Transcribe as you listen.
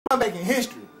making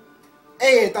history.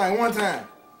 Everything, one time.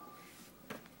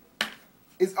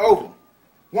 It's over.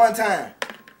 One time.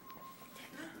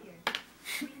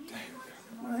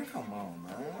 Man, come on,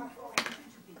 man.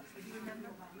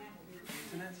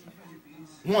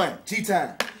 One,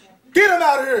 G-time. Get him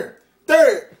out of here.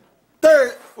 Third.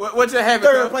 What just happened?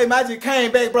 Third play, Magic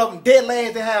came back, bro, from dead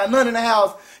last to have none in the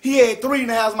house. He had 3 in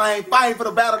the house, man, fighting for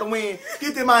the battle to win.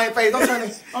 Get that man face.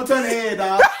 I'm turning the head,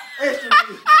 dog. Extra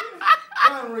real.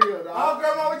 Unreal, dog. Oh,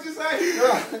 grandma, what you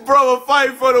say? Bro,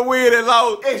 fighting for the win and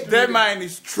lost. Extra That real. man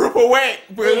is triple whack.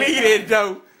 Believe it,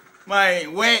 though.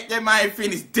 Man, whack. That man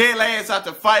finished dead last out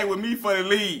to fight with me for the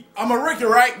lead. I'm a rookie,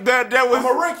 right? That was I'm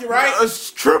a rookie, right? A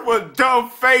triple dumb,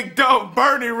 fake dumb,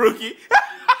 Bernie rookie.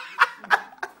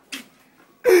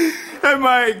 That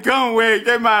man gun whack.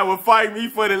 That man would fight me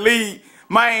for the lead.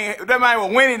 Man, that man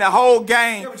was winning the whole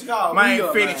game.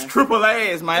 Man, finished triple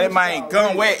ass, man. That man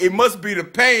gun whack. It must be the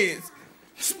pants.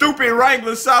 Stupid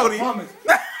Wrangler Saudi. Too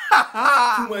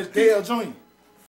much Dale Jr.